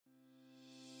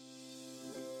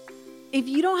If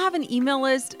you don't have an email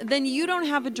list, then you don't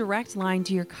have a direct line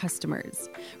to your customers.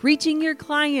 Reaching your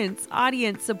clients,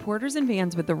 audience, supporters, and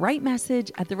fans with the right message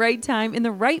at the right time in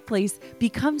the right place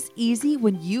becomes easy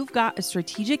when you've got a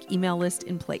strategic email list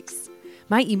in place.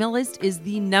 My email list is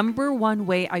the number one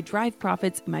way I drive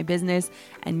profits in my business,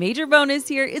 and major bonus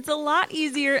here, it's a lot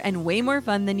easier and way more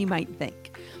fun than you might think.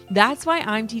 That's why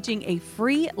I'm teaching a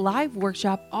free live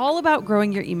workshop all about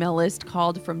growing your email list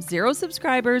called From Zero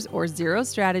Subscribers or Zero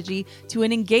Strategy to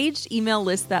an Engaged Email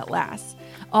List That Lasts.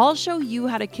 I'll show you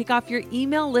how to kick off your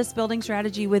email list building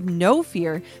strategy with no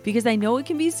fear, because I know it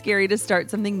can be scary to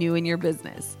start something new in your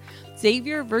business. Save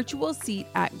your virtual seat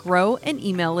at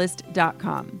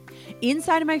growanemaillist.com.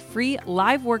 Inside of my free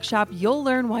live workshop, you'll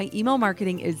learn why email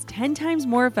marketing is 10 times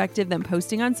more effective than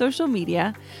posting on social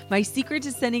media, my secret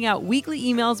to sending out weekly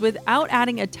emails without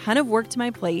adding a ton of work to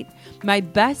my plate, my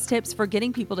best tips for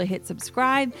getting people to hit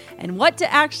subscribe, and what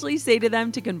to actually say to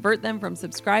them to convert them from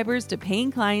subscribers to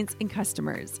paying clients and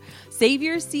customers. Save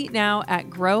your seat now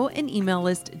at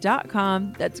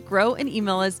growanemaillist.com. That's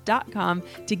growanemaillist.com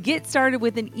to get started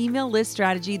with an email list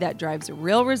strategy that drives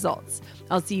real results.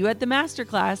 I'll see you at the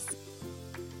masterclass.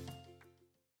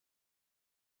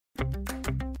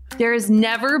 There has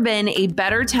never been a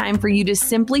better time for you to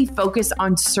simply focus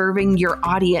on serving your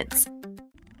audience.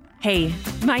 Hey,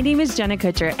 my name is Jenna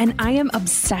Kutcher, and I am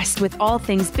obsessed with all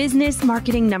things business,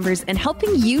 marketing, numbers, and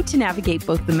helping you to navigate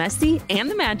both the messy and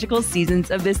the magical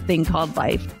seasons of this thing called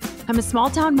life. I'm a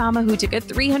small-town mama who took a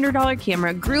 $300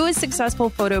 camera, grew a successful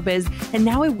photo biz, and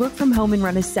now I work from home and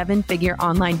run a 7-figure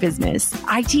online business.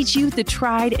 I teach you the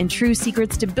tried and true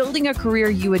secrets to building a career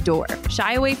you adore.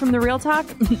 Shy away from the real talk?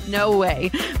 No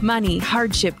way. Money,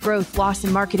 hardship, growth, loss,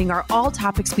 and marketing are all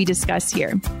topics we discuss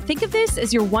here. Think of this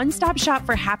as your one-stop shop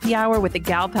for happy hour with a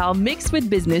gal pal mixed with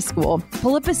business school.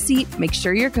 Pull up a seat, make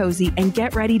sure you're cozy, and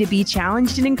get ready to be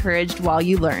challenged and encouraged while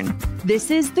you learn. This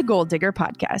is the Goal Digger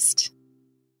Podcast.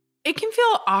 It can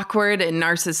feel awkward and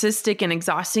narcissistic and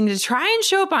exhausting to try and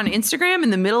show up on Instagram in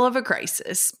the middle of a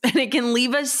crisis, and it can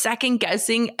leave us second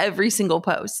guessing every single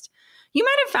post. You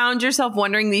might have found yourself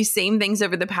wondering these same things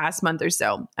over the past month or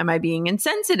so. Am I being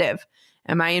insensitive?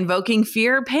 Am I invoking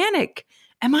fear or panic?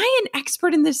 Am I an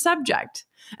expert in this subject?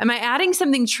 Am I adding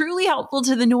something truly helpful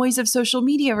to the noise of social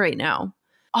media right now?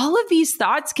 All of these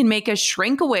thoughts can make us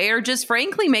shrink away or just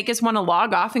frankly make us want to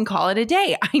log off and call it a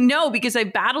day. I know, because I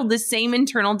battled the same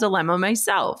internal dilemma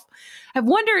myself. I've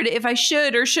wondered if I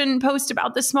should or shouldn't post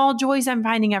about the small joys I'm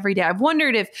finding every day. I've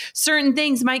wondered if certain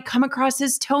things might come across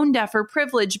as tone deaf or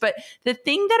privileged. But the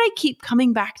thing that I keep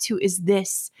coming back to is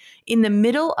this: in the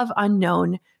middle of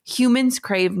unknown, humans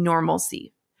crave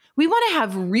normalcy. We want to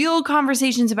have real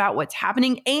conversations about what's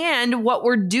happening and what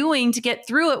we're doing to get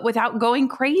through it without going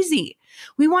crazy.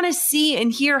 We want to see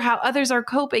and hear how others are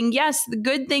coping. Yes, the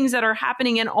good things that are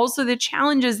happening and also the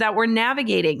challenges that we're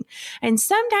navigating. And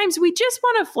sometimes we just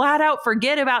want to flat out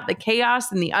forget about the chaos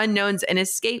and the unknowns and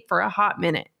escape for a hot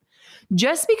minute.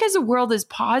 Just because the world is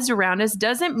paused around us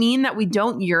doesn't mean that we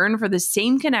don't yearn for the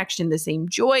same connection, the same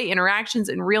joy, interactions,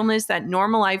 and realness that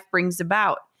normal life brings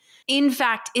about. In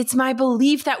fact, it's my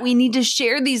belief that we need to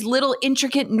share these little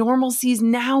intricate normalcies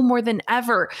now more than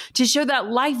ever, to show that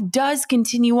life does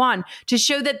continue on, to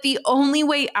show that the only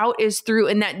way out is through,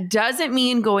 and that doesn't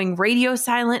mean going radio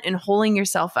silent and holding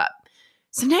yourself up.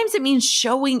 Sometimes it means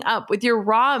showing up with your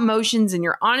raw emotions and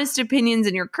your honest opinions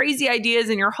and your crazy ideas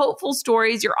and your hopeful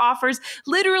stories, your offers.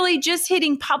 Literally just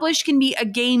hitting publish can be a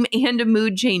game and a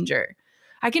mood changer.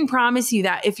 I can promise you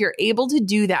that if you're able to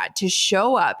do that, to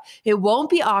show up, it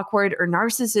won't be awkward or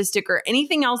narcissistic or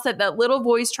anything else that little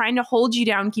voice trying to hold you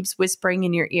down keeps whispering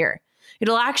in your ear.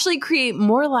 It'll actually create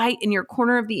more light in your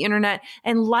corner of the internet,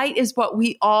 and light is what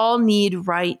we all need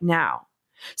right now.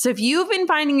 So if you've been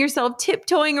finding yourself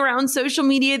tiptoeing around social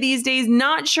media these days,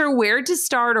 not sure where to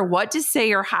start or what to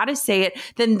say or how to say it,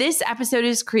 then this episode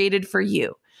is created for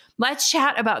you. Let's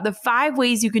chat about the 5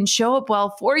 ways you can show up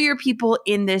well for your people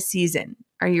in this season.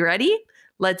 Are you ready?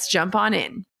 Let's jump on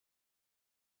in.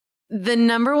 The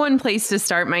number one place to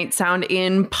start might sound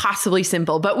impossibly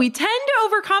simple, but we tend to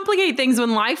overcomplicate things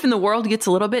when life in the world gets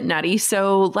a little bit nutty.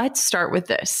 So let's start with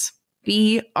this.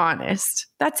 Be honest.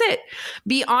 That's it.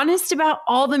 Be honest about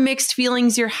all the mixed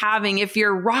feelings you're having. If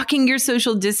you're rocking your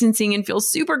social distancing and feel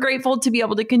super grateful to be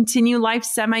able to continue life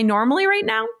semi-normally right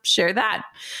now, share that.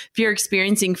 If you're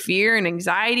experiencing fear and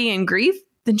anxiety and grief,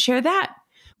 then share that.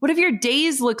 What have your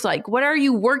days looked like? What are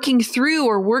you working through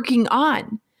or working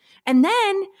on? And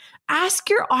then ask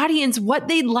your audience what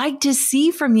they'd like to see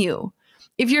from you.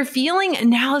 If you're feeling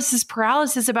analysis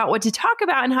paralysis about what to talk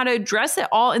about and how to address it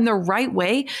all in the right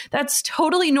way, that's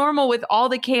totally normal with all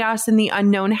the chaos and the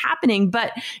unknown happening.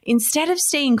 But instead of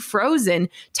staying frozen,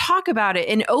 talk about it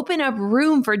and open up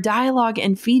room for dialogue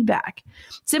and feedback.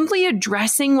 Simply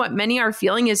addressing what many are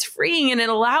feeling is freeing, and it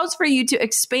allows for you to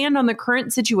expand on the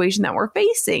current situation that we're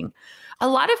facing. A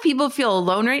lot of people feel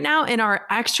alone right now and are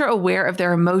extra aware of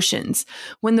their emotions.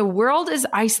 When the world is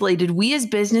isolated, we as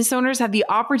business owners have the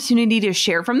opportunity to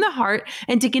share from the heart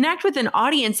and to connect with an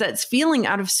audience that's feeling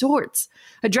out of sorts.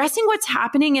 Addressing what's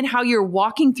happening and how you're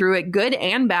walking through it, good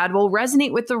and bad, will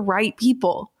resonate with the right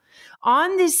people.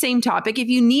 On this same topic, if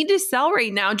you need to sell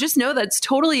right now, just know that's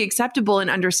totally acceptable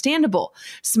and understandable.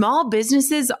 Small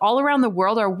businesses all around the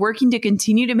world are working to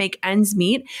continue to make ends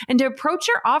meet and to approach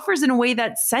your offers in a way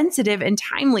that's sensitive and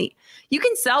timely. You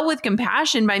can sell with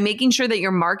compassion by making sure that your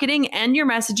marketing and your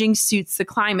messaging suits the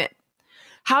climate.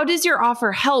 How does your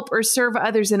offer help or serve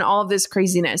others in all of this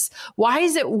craziness? Why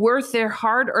is it worth their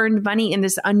hard-earned money in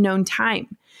this unknown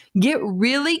time? Get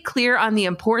really clear on the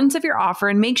importance of your offer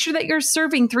and make sure that you're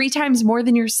serving 3 times more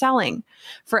than you're selling.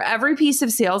 For every piece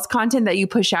of sales content that you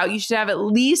push out, you should have at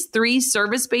least 3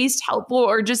 service-based, helpful,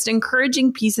 or just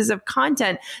encouraging pieces of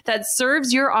content that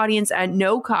serves your audience at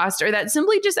no cost or that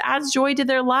simply just adds joy to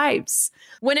their lives.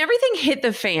 When everything hit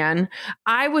the fan,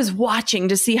 I was watching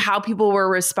to see how people were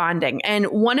responding. And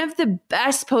one of the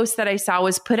best posts that I saw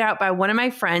was put out by one of my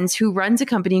friends who runs a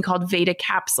company called Veda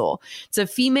Capsule. It's a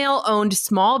female-owned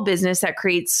small business that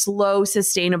creates slow,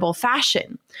 sustainable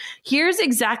fashion. Here's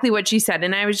exactly what she said,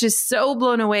 and I was just so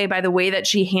blown away by the way that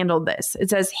she handled this. It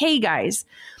says, "Hey guys,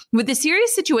 with the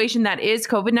serious situation that is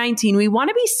COVID-19, we want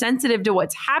to be sensitive to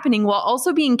what's happening while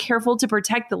also being careful to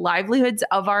protect the livelihoods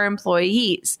of our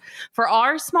employees. For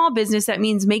our small business, that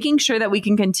means making sure that we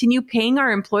can continue paying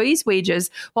our employees' wages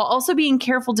while also being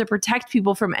careful to protect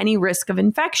people from any risk of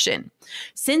infection.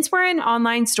 Since we're an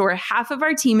online store, half of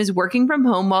our team is working from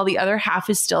home while the other half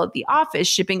is still at the office,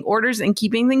 shipping orders and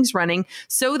keeping things running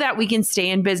so that we can stay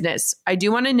in business. I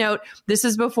do want to note, this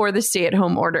is before the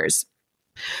stay-at-home orders."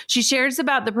 She shares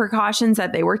about the precautions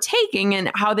that they were taking and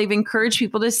how they've encouraged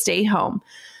people to stay home.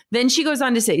 Then she goes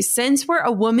on to say, "Since we're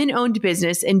a woman-owned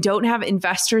business and don't have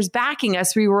investors backing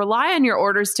us, we rely on your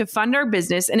orders to fund our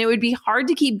business, and it would be hard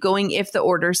to keep going if the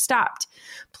orders stopped.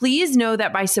 Please know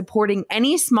that by supporting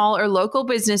any small or local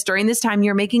business during this time,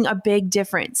 you're making a big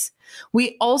difference.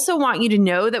 We also want you to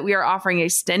know that we are offering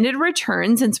extended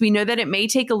returns since we know that it may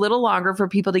take a little longer for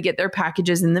people to get their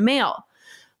packages in the mail.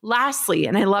 Lastly,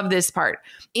 and I love this part,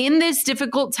 in this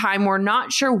difficult time, we're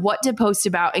not sure what to post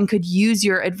about and could use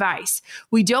your advice.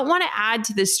 We don't want to add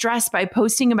to the stress by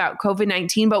posting about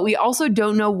COVID-19, but we also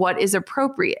don't know what is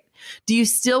appropriate. Do you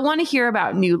still want to hear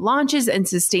about new launches and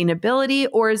sustainability,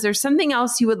 or is there something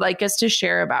else you would like us to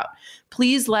share about?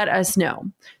 Please let us know.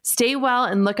 Stay well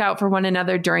and look out for one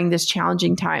another during this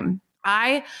challenging time."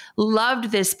 I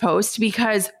loved this post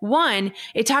because, one,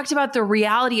 it talked about the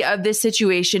reality of this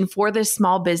situation for this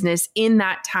small business in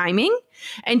that timing.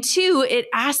 And 2, it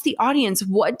asked the audience,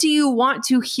 what do you want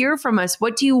to hear from us?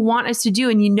 What do you want us to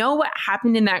do? And you know what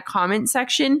happened in that comment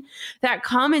section? That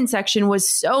comment section was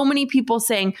so many people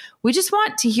saying, we just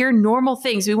want to hear normal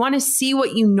things. We want to see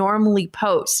what you normally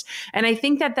post. And I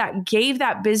think that that gave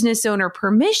that business owner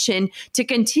permission to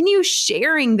continue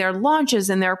sharing their launches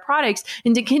and their products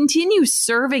and to continue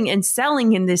serving and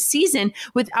selling in this season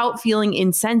without feeling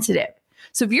insensitive.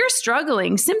 So if you're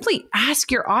struggling, simply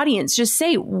ask your audience, just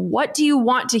say, what do you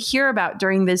want to hear about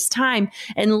during this time?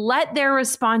 And let their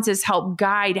responses help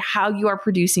guide how you are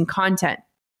producing content.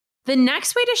 The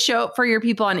next way to show up for your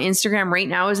people on Instagram right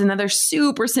now is another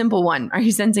super simple one. Are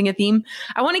you sensing a theme?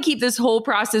 I want to keep this whole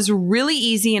process really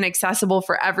easy and accessible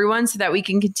for everyone so that we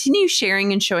can continue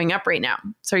sharing and showing up right now.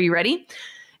 So are you ready?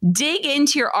 Dig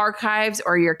into your archives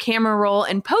or your camera roll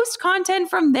and post content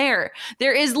from there.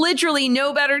 There is literally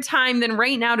no better time than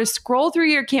right now to scroll through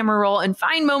your camera roll and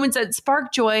find moments that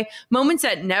spark joy, moments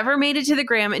that never made it to the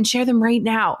gram, and share them right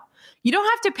now. You don't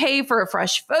have to pay for a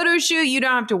fresh photo shoot. You don't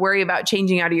have to worry about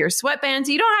changing out of your sweatpants.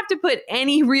 You don't have to put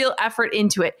any real effort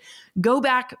into it. Go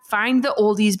back, find the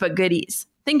oldies but goodies.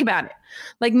 Think about it.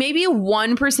 Like maybe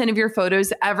 1% of your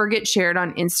photos ever get shared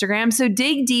on Instagram. So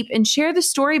dig deep and share the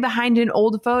story behind an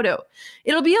old photo.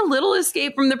 It'll be a little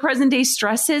escape from the present day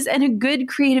stresses and a good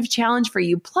creative challenge for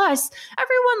you. Plus,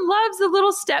 everyone loves a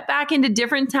little step back into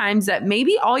different times that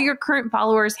maybe all your current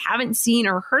followers haven't seen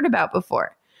or heard about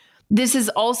before. This is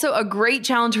also a great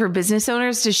challenge for business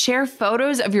owners to share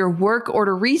photos of your work or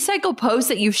to recycle posts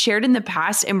that you've shared in the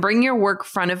past and bring your work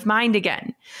front of mind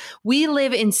again. We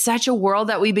live in such a world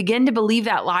that we begin to believe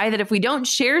that lie that if we don't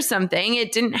share something,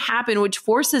 it didn't happen, which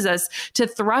forces us to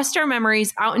thrust our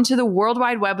memories out into the World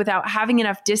Wide Web without having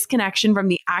enough disconnection from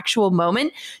the actual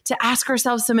moment to ask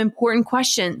ourselves some important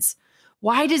questions.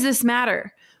 Why does this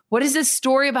matter? What is the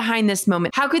story behind this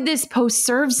moment? How could this post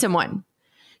serve someone?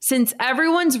 Since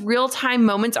everyone's real-time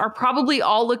moments are probably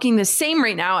all looking the same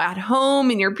right now at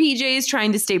home in your PJs,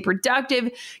 trying to stay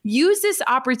productive, use this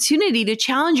opportunity to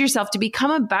challenge yourself to become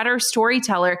a better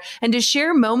storyteller and to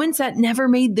share moments that never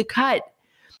made the cut.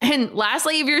 And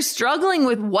lastly, if you're struggling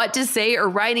with what to say or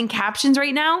writing captions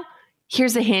right now,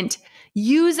 here's a hint.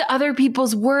 Use other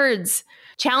people's words.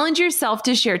 Challenge yourself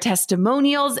to share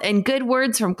testimonials and good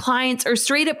words from clients or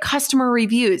straight up customer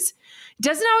reviews. It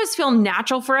doesn't always feel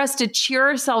natural for us to cheer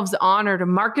ourselves on or to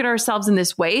market ourselves in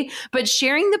this way, but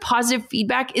sharing the positive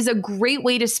feedback is a great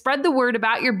way to spread the word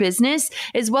about your business,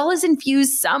 as well as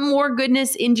infuse some more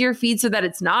goodness into your feed so that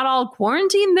it's not all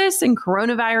quarantine this and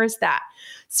coronavirus that.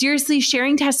 Seriously,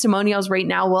 sharing testimonials right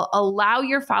now will allow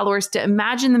your followers to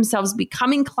imagine themselves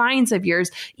becoming clients of yours,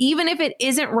 even if it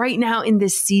isn't right now in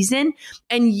this season.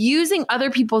 And using other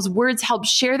people's words helps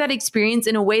share that experience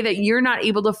in a way that you're not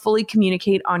able to fully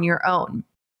communicate on your own.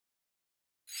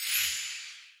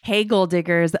 Hey, goal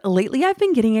diggers. Lately, I've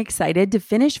been getting excited to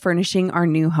finish furnishing our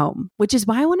new home, which is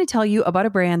why I want to tell you about a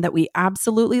brand that we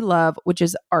absolutely love, which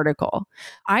is Article.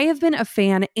 I have been a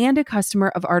fan and a customer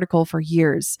of Article for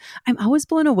years. I'm always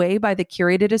blown away by the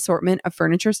curated assortment of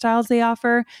furniture styles they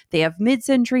offer. They have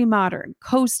mid-century modern,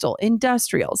 coastal,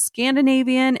 industrial,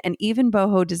 Scandinavian, and even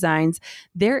boho designs.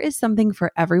 There is something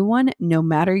for everyone, no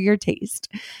matter your taste.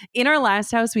 In our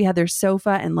last house, we had their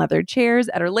sofa and leather chairs.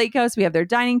 At our lake house, we have their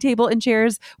dining table and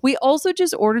chairs. We also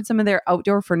just ordered some of their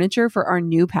outdoor furniture for our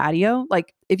new patio.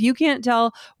 Like, if you can't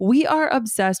tell, we are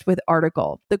obsessed with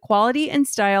Article. The quality and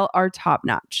style are top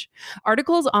notch.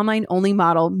 Article's online only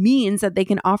model means that they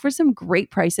can offer some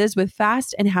great prices with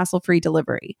fast and hassle-free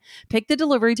delivery. Pick the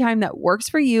delivery time that works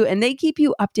for you, and they keep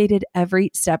you updated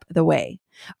every step of the way.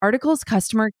 Article's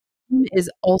customer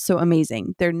is also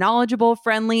amazing. They're knowledgeable,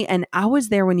 friendly, and always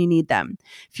there when you need them.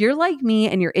 If you're like me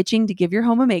and you're itching to give your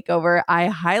home a makeover, I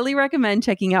highly recommend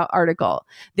checking out Article.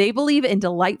 They believe in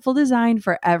delightful design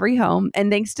for every home,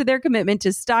 and thanks to their commitment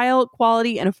to style,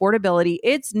 quality, and affordability,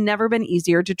 it's never been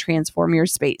easier to transform your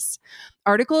space.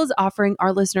 Article is offering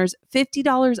our listeners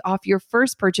 $50 off your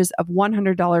first purchase of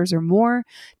 $100 or more.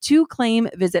 To claim,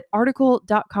 visit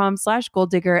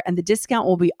article.com/goaldigger and the discount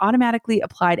will be automatically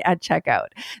applied at checkout.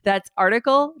 That's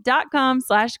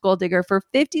article.com/goaldigger for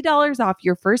 $50 off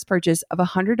your first purchase of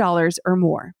 $100 or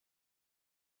more.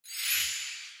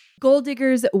 Goal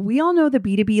diggers, we all know the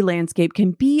B2B landscape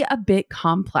can be a bit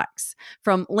complex.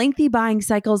 From lengthy buying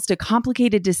cycles to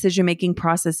complicated decision-making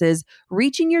processes,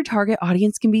 reaching your target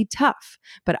audience can be tough.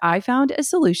 But I found a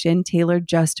solution tailored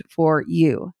just for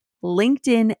you: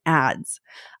 LinkedIn ads.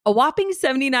 A whopping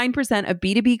 79% of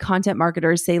B2B content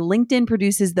marketers say LinkedIn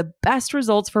produces the best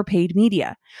results for paid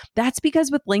media. That's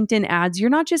because with LinkedIn ads, you're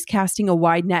not just casting a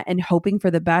wide net and hoping for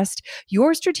the best,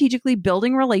 you're strategically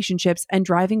building relationships and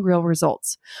driving real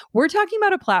results. We're talking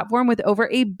about a platform with over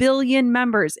 1 billion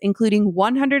members, including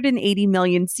 180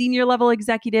 million senior level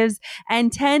executives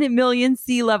and 10 million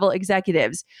C-level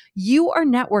executives. You are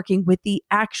networking with the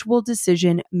actual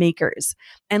decision makers.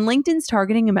 And LinkedIn's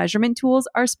targeting and measurement tools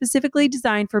are specifically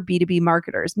designed for B2B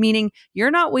marketers, meaning you're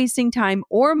not wasting time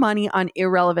or money on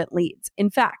irrelevant leads. In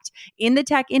fact, in the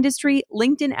tech industry,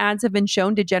 LinkedIn ads have been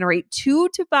shown to generate 2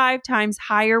 to 5 times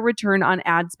higher return on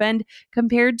ad spend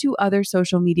compared to other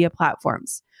social media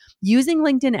platforms. Using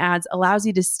LinkedIn ads allows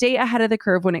you to stay ahead of the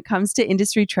curve when it comes to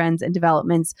industry trends and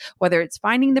developments, whether it's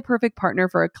finding the perfect partner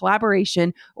for a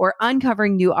collaboration or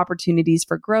uncovering new opportunities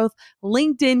for growth.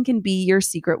 LinkedIn can be your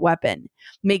secret weapon.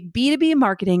 Make B2B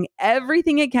marketing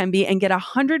everything it can be and get a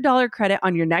 $100 credit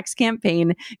on your next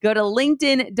campaign. Go to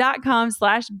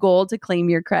linkedin.com/goal to claim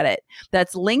your credit.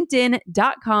 That's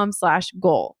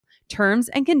linkedin.com/goal. Terms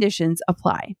and conditions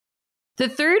apply. The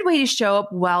third way to show up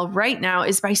well right now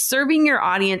is by serving your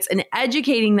audience and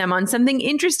educating them on something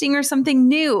interesting or something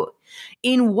new.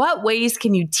 In what ways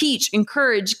can you teach,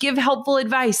 encourage, give helpful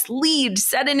advice, lead,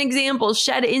 set an example,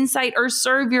 shed insight, or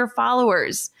serve your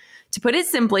followers? To put it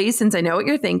simply, since I know what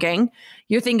you're thinking,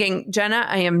 Jenna,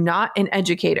 I am not an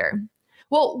educator.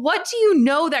 Well, what do you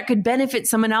know that could benefit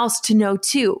someone else to know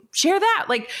too? Share that.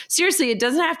 Like, seriously, it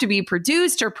doesn't have to be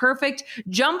produced or perfect.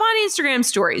 Jump on Instagram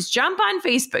stories, jump on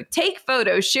Facebook, take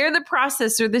photos, share the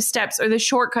process or the steps or the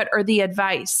shortcut or the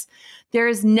advice. There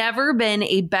has never been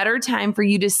a better time for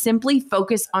you to simply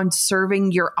focus on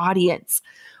serving your audience.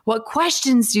 What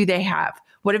questions do they have?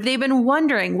 What have they been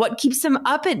wondering? What keeps them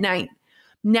up at night?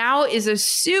 Now is a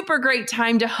super great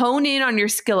time to hone in on your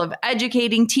skill of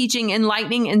educating, teaching,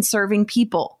 enlightening, and serving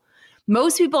people.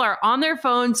 Most people are on their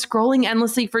phones scrolling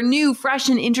endlessly for new, fresh,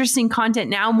 and interesting content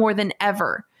now more than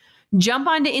ever. Jump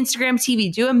onto Instagram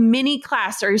TV, do a mini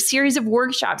class or a series of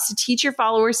workshops to teach your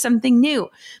followers something new.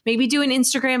 Maybe do an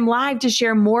Instagram Live to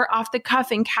share more off the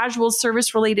cuff and casual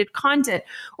service related content,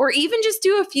 or even just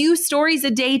do a few stories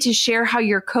a day to share how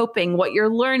you're coping, what you're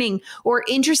learning, or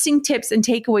interesting tips and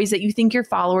takeaways that you think your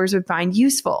followers would find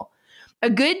useful. A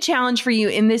good challenge for you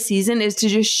in this season is to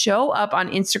just show up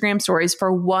on Instagram stories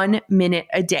for 1 minute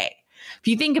a day. If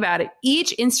you think about it,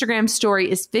 each Instagram story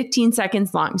is 15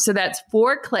 seconds long. So that's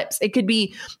 4 clips. It could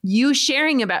be you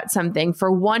sharing about something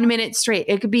for 1 minute straight.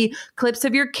 It could be clips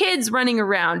of your kids running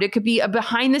around. It could be a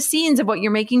behind the scenes of what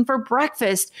you're making for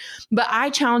breakfast. But I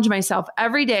challenge myself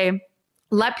every day.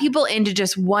 Let people into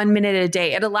just 1 minute a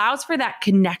day. It allows for that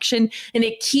connection and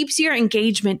it keeps your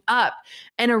engagement up.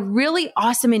 And a really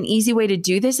awesome and easy way to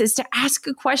do this is to ask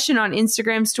a question on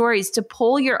Instagram stories to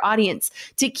poll your audience,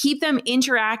 to keep them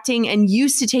interacting and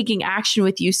used to taking action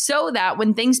with you so that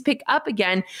when things pick up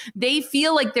again, they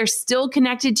feel like they're still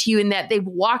connected to you and that they've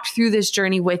walked through this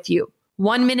journey with you.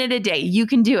 1 minute a day, you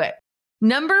can do it.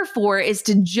 Number 4 is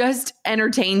to just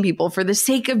entertain people for the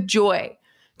sake of joy.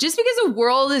 Just because the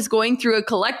world is going through a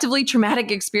collectively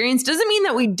traumatic experience doesn't mean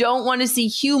that we don't want to see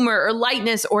humor or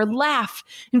lightness or laugh.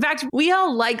 In fact, we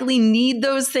all likely need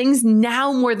those things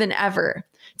now more than ever.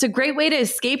 It's a great way to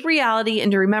escape reality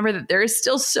and to remember that there is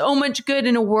still so much good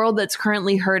in a world that's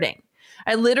currently hurting.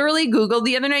 I literally Googled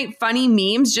the other night funny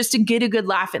memes just to get a good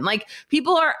laugh in. Like,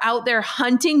 people are out there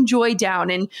hunting joy down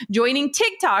and joining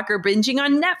TikTok or binging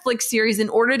on Netflix series in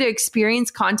order to experience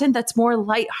content that's more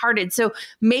lighthearted. So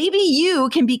maybe you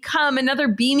can become another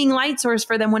beaming light source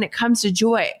for them when it comes to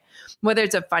joy. Whether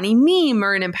it's a funny meme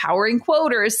or an empowering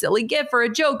quote or a silly gif or a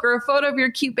joke or a photo of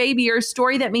your cute baby or a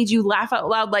story that made you laugh out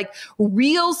loud, like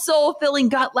real soul-filling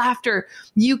gut laughter,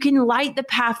 you can light the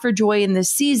path for joy in this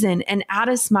season and add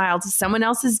a smile to someone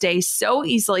else's day so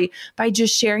easily by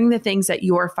just sharing the things that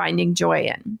you're finding joy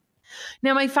in.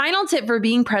 Now, my final tip for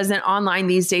being present online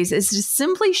these days is to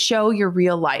simply show your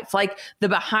real life, like the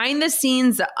behind the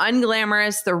scenes, the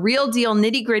unglamorous, the real deal,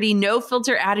 nitty gritty, no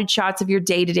filter added shots of your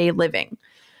day-to-day living.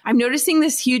 I'm noticing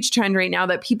this huge trend right now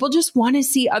that people just want to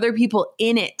see other people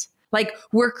in it. Like,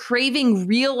 we're craving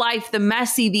real life, the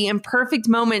messy, the imperfect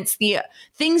moments, the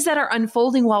things that are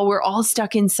unfolding while we're all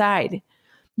stuck inside.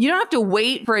 You don't have to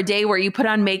wait for a day where you put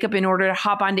on makeup in order to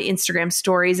hop onto Instagram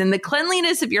stories, and the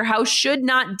cleanliness of your house should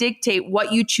not dictate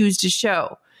what you choose to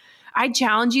show. I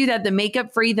challenge you that the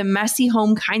makeup-free, the messy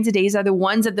home kinds of days are the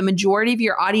ones that the majority of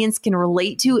your audience can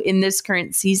relate to in this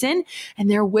current season, and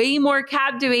they're way more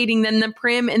captivating than the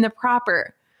prim and the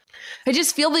proper. I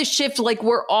just feel this shift, like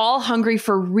we're all hungry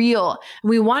for real. And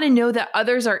we want to know that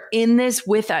others are in this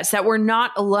with us, that we're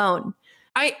not alone.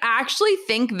 I actually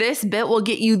think this bit will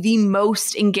get you the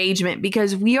most engagement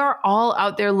because we are all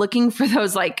out there looking for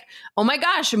those like, oh my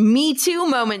gosh, me too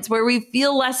moments where we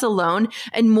feel less alone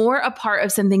and more a part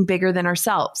of something bigger than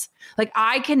ourselves. Like,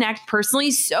 I connect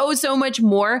personally so much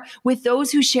more with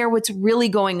those who share what's really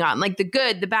going on, like the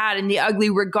good, the bad, and the ugly,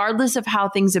 regardless of how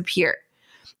things appear.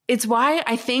 It's why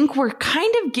I think we're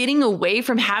kind of getting away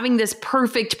from having this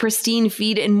perfect, pristine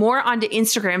feed and more onto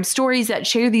Instagram stories that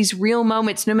share these real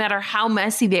moments, no matter how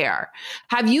messy they are.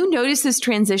 Have you noticed this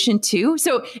transition too?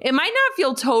 So it might not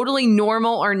feel totally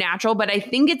normal or natural, but I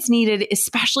think it's needed,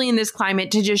 especially in this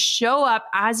climate, to just show up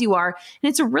as you are. And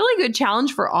it's a really good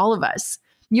challenge for all of us.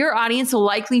 Your audience will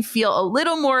likely feel a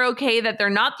little more okay that they're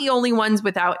not the only ones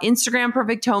without Instagram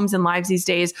perfect homes and lives these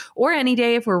days, or any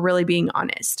day if we're really being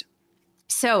honest.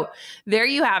 So there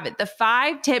you have it, the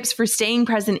 5 tips for staying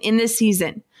present in this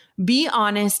season. Be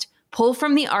honest, pull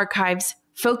from the archives,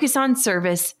 focus on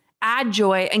service, add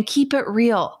joy, and keep it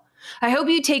real. I hope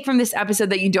you take from this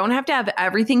episode that you don't have to have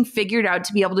everything figured out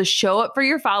to be able to show up for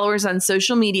your followers on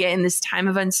social media in this time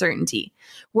of uncertainty.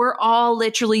 We're all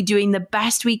literally doing the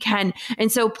best we can.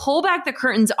 And so pull back the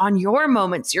curtains on your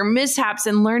moments, your mishaps,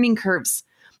 and learning curves.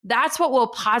 That's what will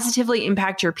positively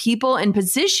impact your people and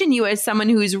position you as someone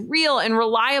who is real and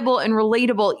reliable and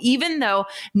relatable, even though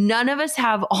none of us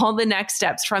have all the next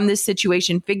steps from this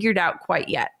situation figured out quite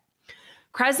yet.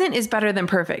 Present is better than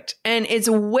perfect, and it's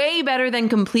way better than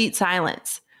complete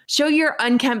silence. Show your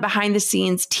unkempt behind the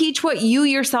scenes, teach what you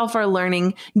yourself are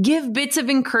learning, give bits of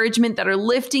encouragement that are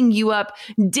lifting you up,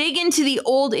 dig into the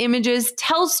old images,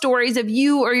 tell stories of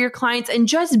you or your clients, and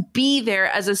just be there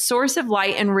as a source of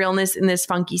light and realness in this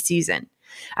funky season.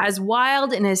 As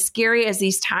wild and as scary as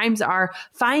these times are,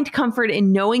 find comfort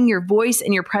in knowing your voice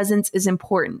and your presence is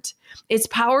important. It's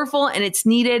powerful and it's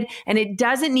needed, and it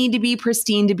doesn't need to be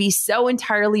pristine to be so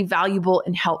entirely valuable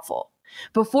and helpful.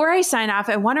 Before I sign off,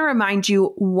 I want to remind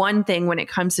you one thing when it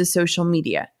comes to social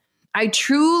media. I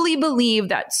truly believe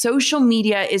that social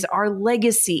media is our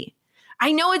legacy.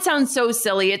 I know it sounds so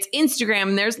silly. It's Instagram,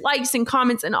 and there's likes and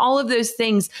comments and all of those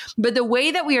things. But the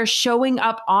way that we are showing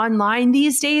up online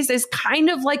these days is kind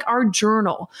of like our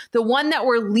journal, the one that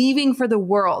we're leaving for the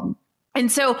world. And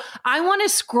so I want to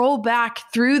scroll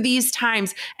back through these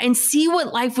times and see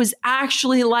what life was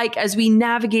actually like as we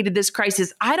navigated this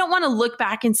crisis. I don't want to look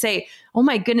back and say, oh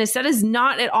my goodness, that is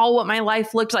not at all what my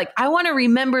life looked like. I want to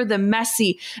remember the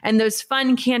messy and those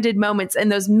fun, candid moments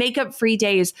and those makeup-free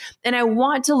days. And I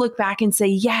want to look back and say,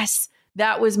 yes,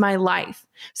 that was my life.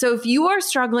 So if you are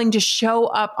struggling to show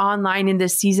up online in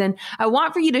this season, I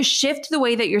want for you to shift the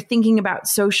way that you're thinking about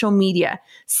social media.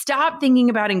 Stop thinking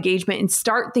about engagement and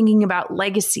start thinking about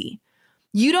legacy.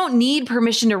 You don't need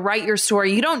permission to write your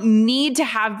story. You don't need to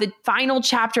have the final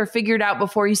chapter figured out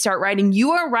before you start writing.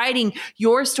 You are writing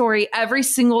your story every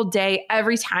single day,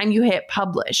 every time you hit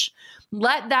publish.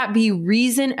 Let that be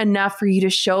reason enough for you to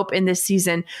show up in this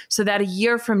season so that a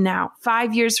year from now,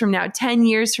 5 years from now, 10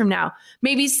 years from now,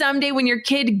 maybe someday when your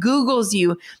kid Googles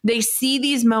you, they see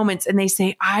these moments and they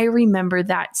say, I remember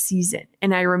that season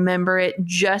and I remember it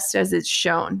just as it's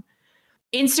shown.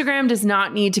 Instagram does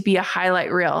not need to be a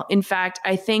highlight reel. In fact,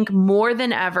 I think more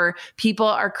than ever, people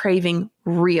are craving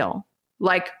real,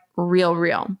 like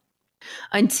real.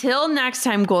 Until next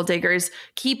time, goal diggers,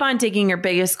 keep on digging your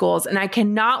biggest goals. And I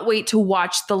cannot wait to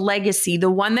watch the legacy,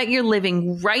 the one that you're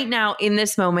living right now in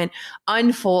this moment,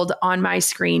 unfold on my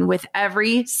screen with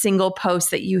every single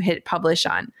post that you hit publish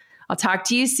on. I'll talk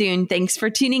to you soon. Thanks for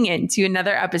tuning in to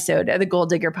another episode of the Goal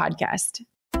Digger Podcast.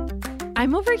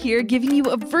 I'm over here giving you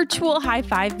a virtual high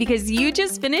five because you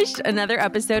just finished another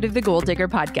episode of the Goal Digger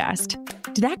Podcast.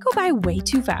 Did that go by way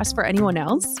too fast for anyone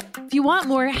else? If you want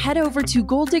more, head over to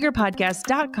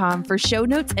goaldiggerpodcast.com for show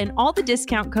notes and all the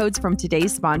discount codes from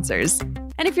today's sponsors.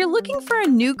 And if you're looking for a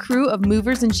new crew of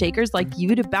movers and shakers like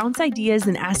you to bounce ideas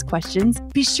and ask questions,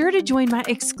 be sure to join my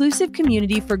exclusive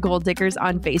community for Goal Diggers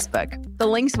on Facebook. The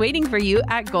link's waiting for you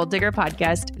at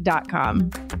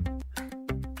goaldiggerpodcast.com.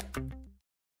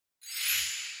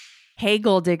 Hey,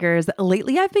 Goal Diggers.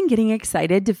 Lately, I've been getting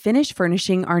excited to finish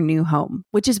furnishing our new home,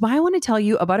 which is why I want to tell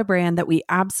you about a brand that we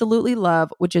absolutely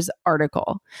love, which is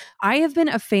Article. I have been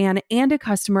a fan and a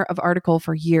customer of Article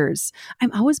for years.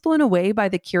 I'm always blown away by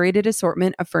the curated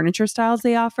assortment of furniture styles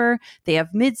they offer. They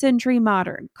have mid-century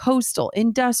modern, coastal,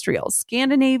 industrial,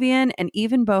 Scandinavian, and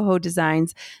even boho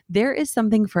designs. There is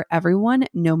something for everyone,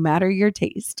 no matter your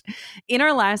taste. In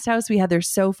our last house, we had their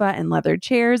sofa and leather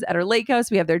chairs. At our lake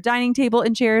house, we have their dining table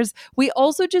and chairs. We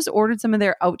also just ordered some of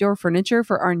their outdoor furniture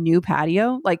for our new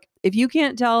patio. Like, if you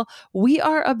can't tell, we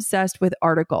are obsessed with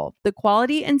Article. The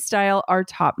quality and style are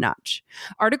top-notch.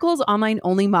 Article's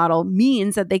online-only model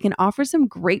means that they can offer some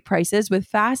great prices with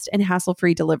fast and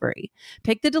hassle-free delivery.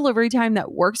 Pick the delivery time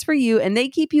that works for you, and they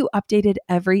keep you updated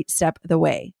every step of the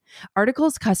way.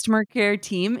 Article's customer care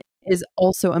team is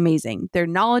also amazing. They're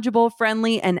knowledgeable,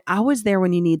 friendly, and always there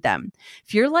when you need them.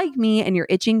 If you're like me and you're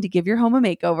itching to give your home a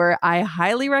makeover, I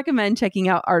highly recommend checking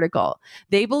out Article.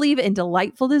 They believe in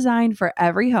delightful design for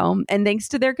every home, and thanks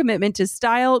to their commitment to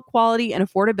style, quality, and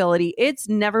affordability, it's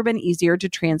never been easier to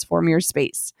transform your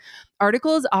space.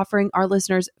 Article is offering our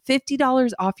listeners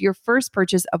 $50 off your first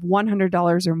purchase of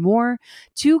 $100 or more.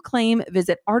 To claim,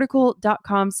 visit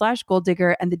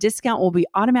article.com/goaldigger and the discount will be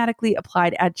automatically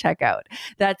applied at checkout.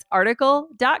 That's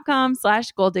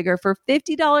article.com/goaldigger for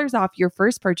 $50 off your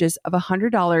first purchase of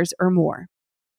 $100 or more.